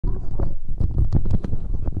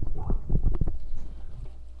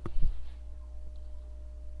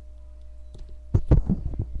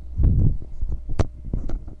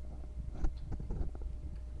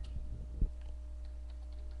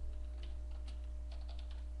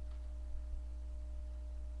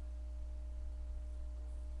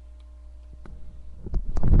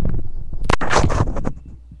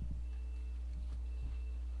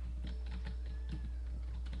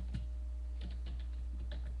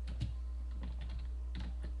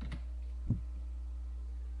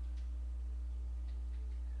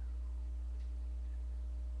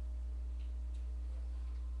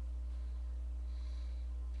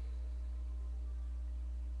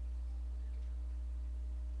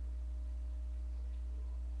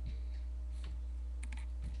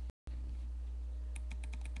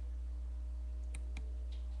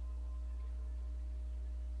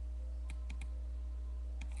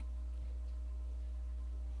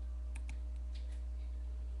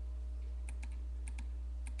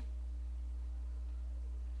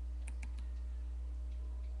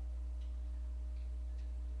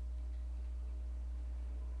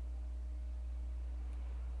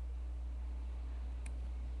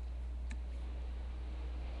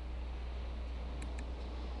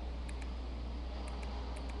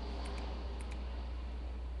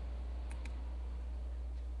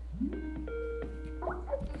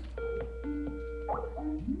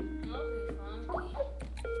Funky.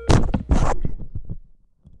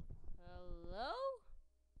 Hello?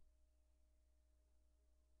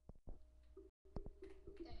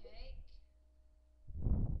 The heck?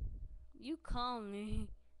 You call me.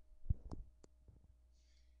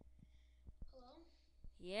 Hello?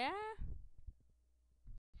 Yeah?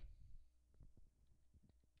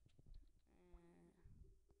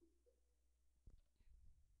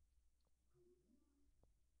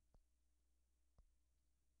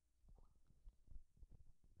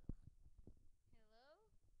 Hello?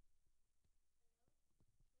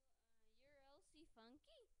 You're Elsie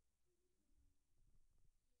Funky?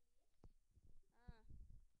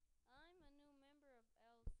 I'm a new member of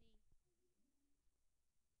LC.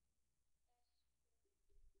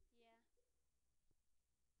 Yeah.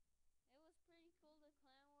 It was pretty cool, the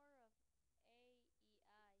clan war of AEI.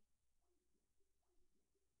 No, Elsie. I'm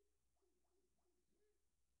Elsie Yugi.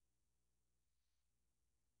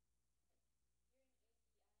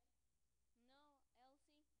 I'm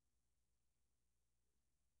Elsie Yugi. Yugi.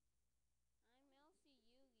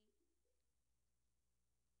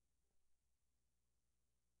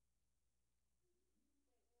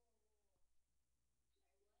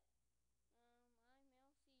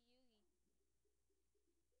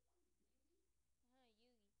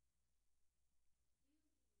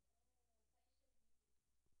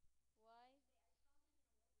 Why? Uh, uh,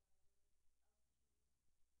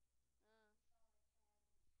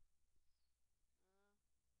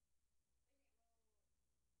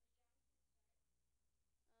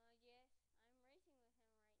 yes, I'm racing with him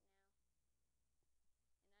right now, and I'm winning.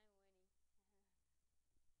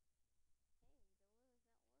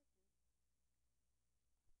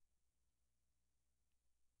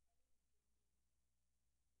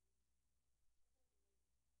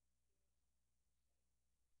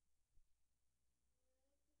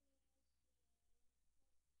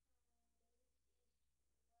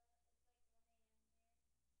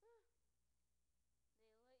 Hey, the wheel is not working.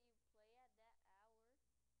 They let you play at that hour.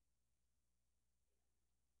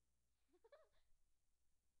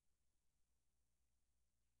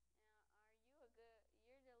 Now, are you a good?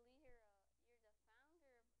 You're the leader. You're the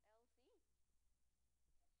founder of LC.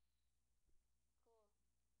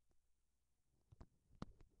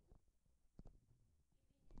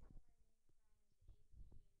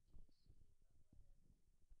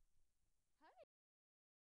 Cool.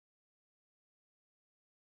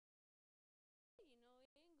 How do you know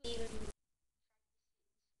English? Even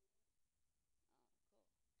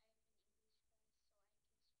Oh,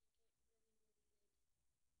 cool.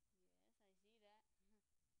 Yes, I see that.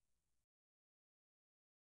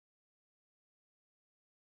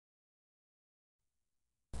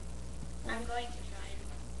 I'm going to try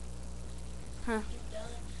Huh? and get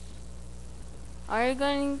done. Are you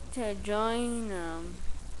going to join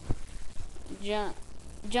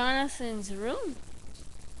Jonathan's room?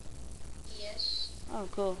 Yes. Oh,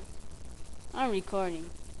 cool. I'm recording.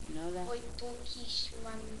 You know that? Voi tokish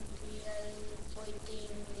mandriel voiting.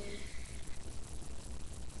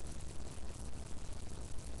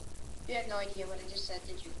 You have no idea what I just said,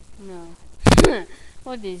 did you? No.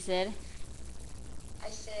 What did you say? I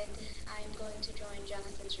said I'm going to join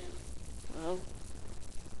Jonathan's room. Well,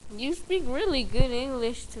 you speak really good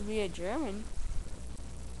English to be a German.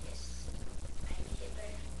 Yes.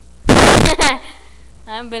 I'm Hitler.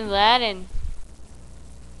 I'm Bin Laden.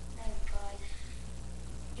 Oh God.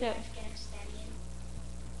 You're Joke. Afghanistanian.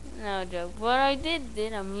 No joke. But I did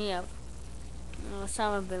me up.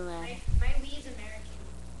 Osama Bin Laden. My we is American.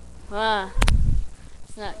 Ah,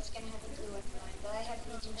 it's So not. it's gonna have a blue underline. But I have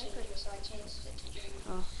region changer, so I changed it to German.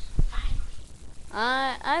 Oh. Finally.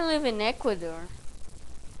 I live in Ecuador.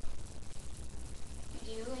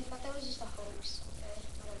 You do? I thought that was just a hoax. Okay,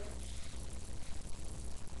 whatever.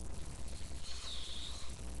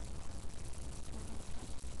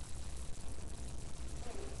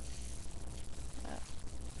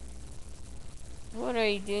 What are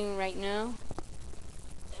you doing right now?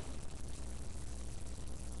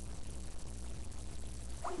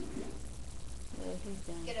 Yeah, he's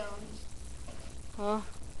done. Get on. Huh?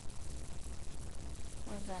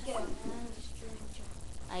 What's that? Get on. I'm just doing a job.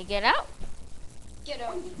 I get out? Get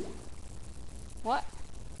on. What?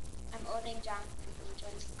 I'm ordering Jonathan who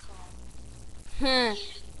joins the call. Hmm.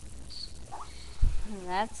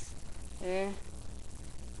 That's fair.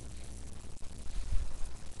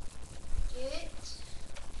 Get.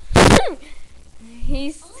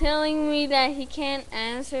 He's telling me that he can't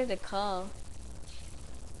answer the call.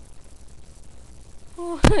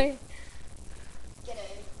 Why? Get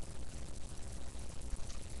out.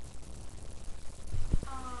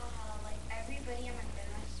 Like everybody on my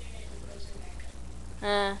grandmaster lives in America.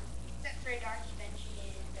 Except for Darky, Benji,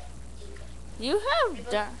 and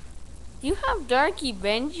Luca. You have Darky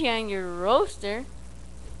Benji on your roster.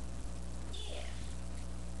 Yeah.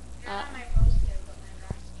 Not on my roster, but my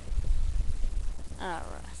roster.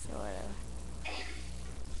 Roster, whatever.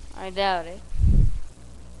 I doubt it.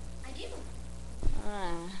 I do.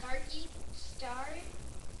 Ah, Darky, Star,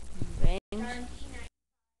 Benji. Darky,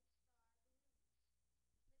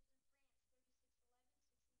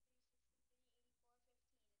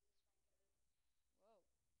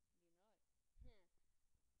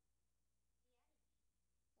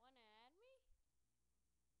 Wanna add me?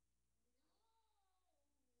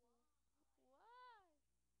 Why? I don't.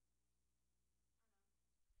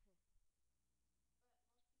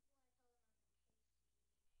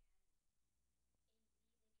 Alright,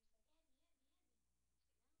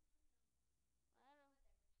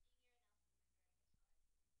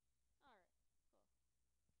 cool. I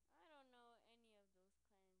don't know any of those clans, A, B,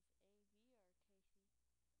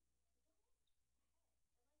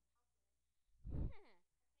 or KC. Alright,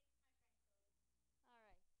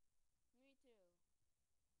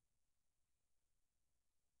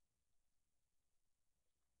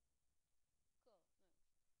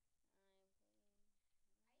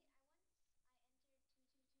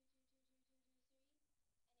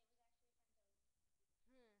 me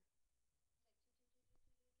too. Cool. Look, I'm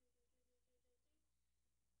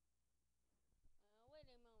playing. Wait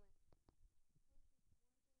a moment.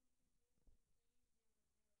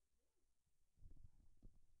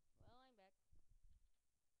 Well, I'm back. I'm posting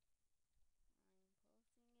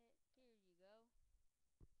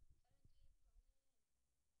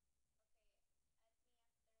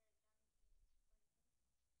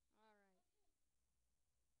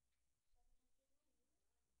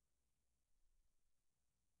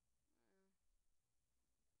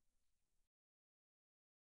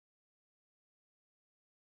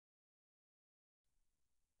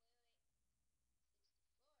it.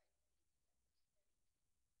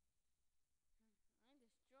 Here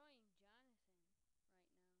you go. Alright. I'm destroying Jonathan right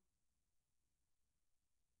now.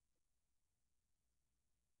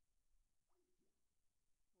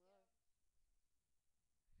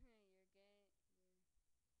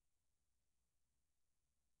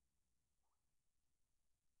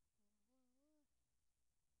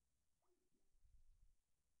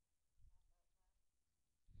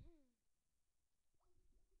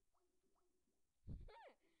 Whoa.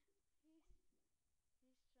 You're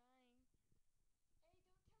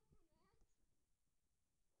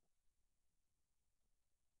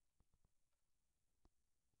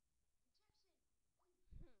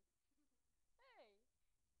getting.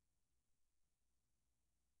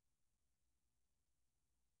 he's,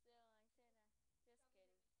 he's trying. Hey, don't tell him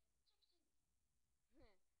that. Hey! So I said, just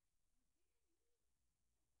kidding.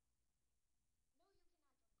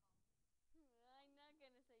 I'm not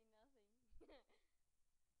gonna say nothing.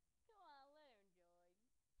 Come on, let him join.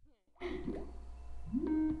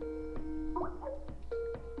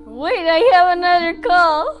 Wait, I have another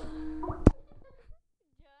call.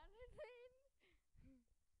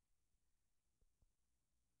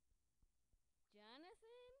 Jonathan?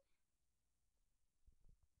 Jonathan?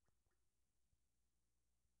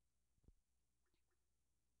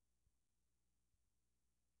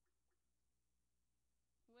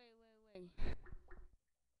 Wait.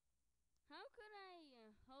 How could I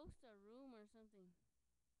host a room or something?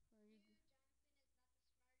 For you?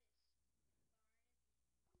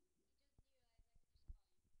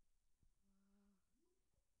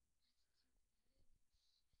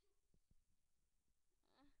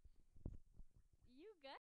 You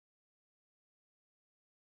guys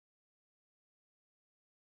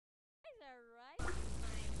are right.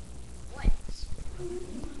 What?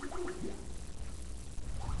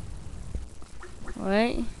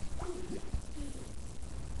 Wait.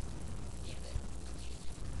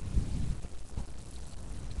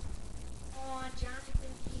 Oh,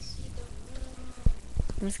 Jonathan, PC the room.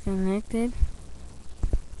 Disconnected.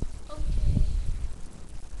 Okay.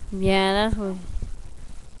 Yeah, that's what.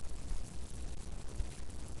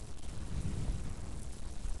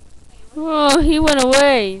 Oh, he went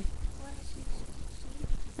away. What is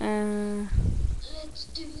Uh. Let's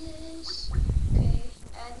do this. Okay,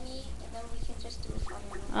 add me, and then we can just do a fun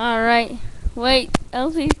one. Alright. Wait,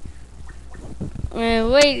 Elsie.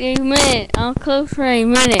 Wait a minute. I'll close for a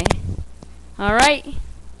minute. Alright?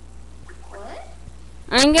 What?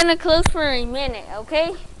 I'm gonna close for a minute,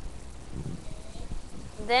 okay?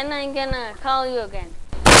 Then I'm gonna call you again.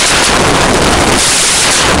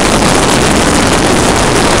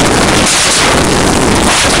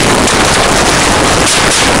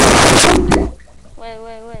 Wait.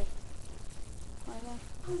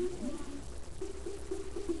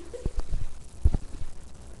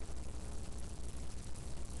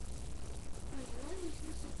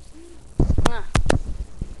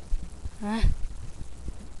 Huh?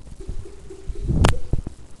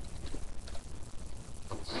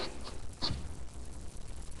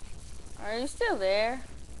 Are you still there?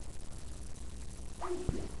 No,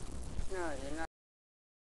 you're not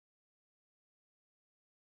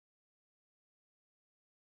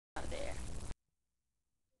there.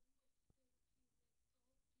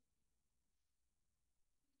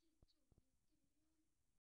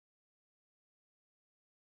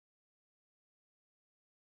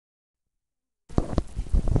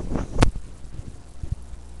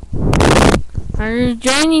 Are you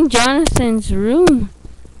joining Jonathan's room?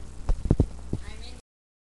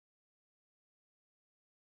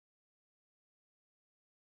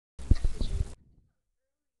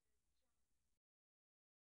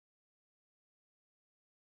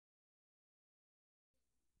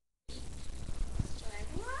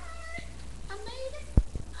 I made it.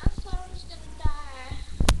 I thought I was gonna die.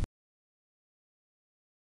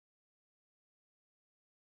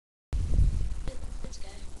 It's good.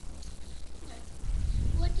 Okay.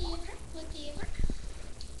 What do you?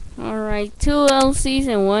 Alright, 2 LCs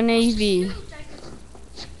and 1 AV.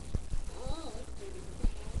 Oh.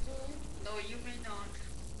 No, you may not.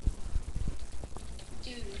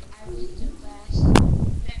 Dude, I was the best mentor.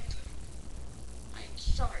 I'm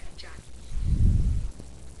sorry, Johnny.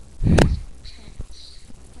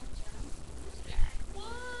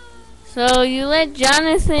 So you let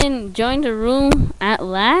Jonathan join the room at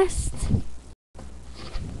last?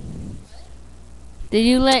 Did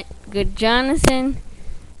you let Jonathan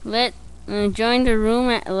join the room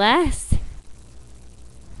at last?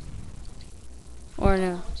 Or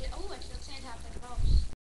no? Oh, I just sand half like a mouse.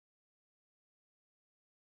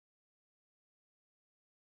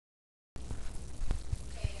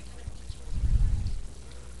 Okay, I'm gonna beat you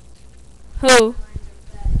with my Who?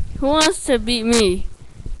 Who wants to beat me?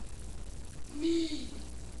 Me.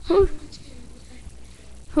 Who?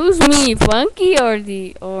 Who's me? Funky or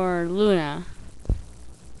Luna?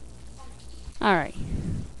 Alright.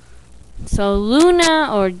 So Luna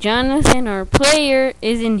or Jonathan or player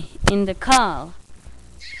is in the call.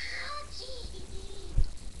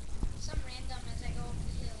 Some random as I go over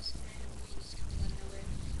the hill, some random breeze comes out of nowhere.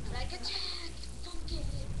 Like attack, funky.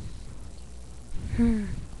 I'm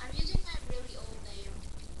using my really old name.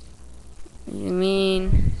 You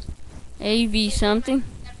mean AV something?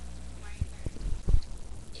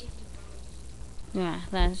 Yeah,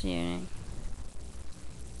 that's your name.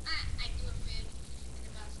 I do a vid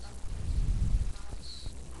about stuff.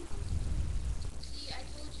 See, I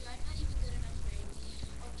told you I'm not even good enough for AV.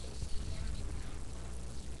 Okay, see, I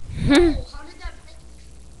don't even know. Oh, how did that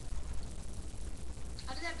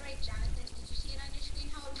break, Jonathan? Did you see it on your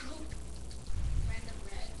screen how it broke? Random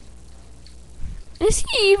red. Is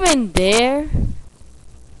he even there?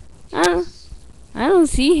 I don't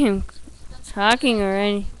see him talking or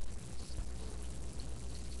anything.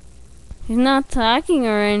 He's not talking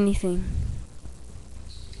or anything.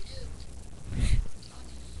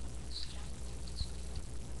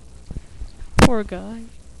 Poor guy.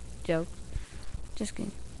 Joke. Just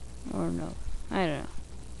kidding. Or no. I don't know.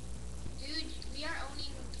 Dude, we are owning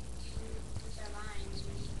you with our lines.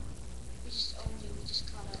 We just own you. We just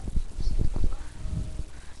caught up.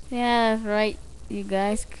 Yeah, that's right. You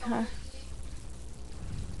guys.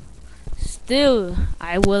 Still,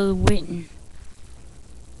 I will win.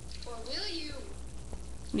 Or will you?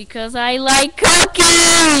 Because I like cookies! I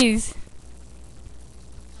like cookies.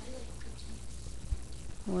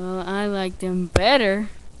 Well, I like them better.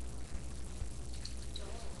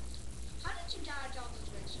 How did you dodge all those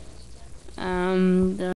red shells? The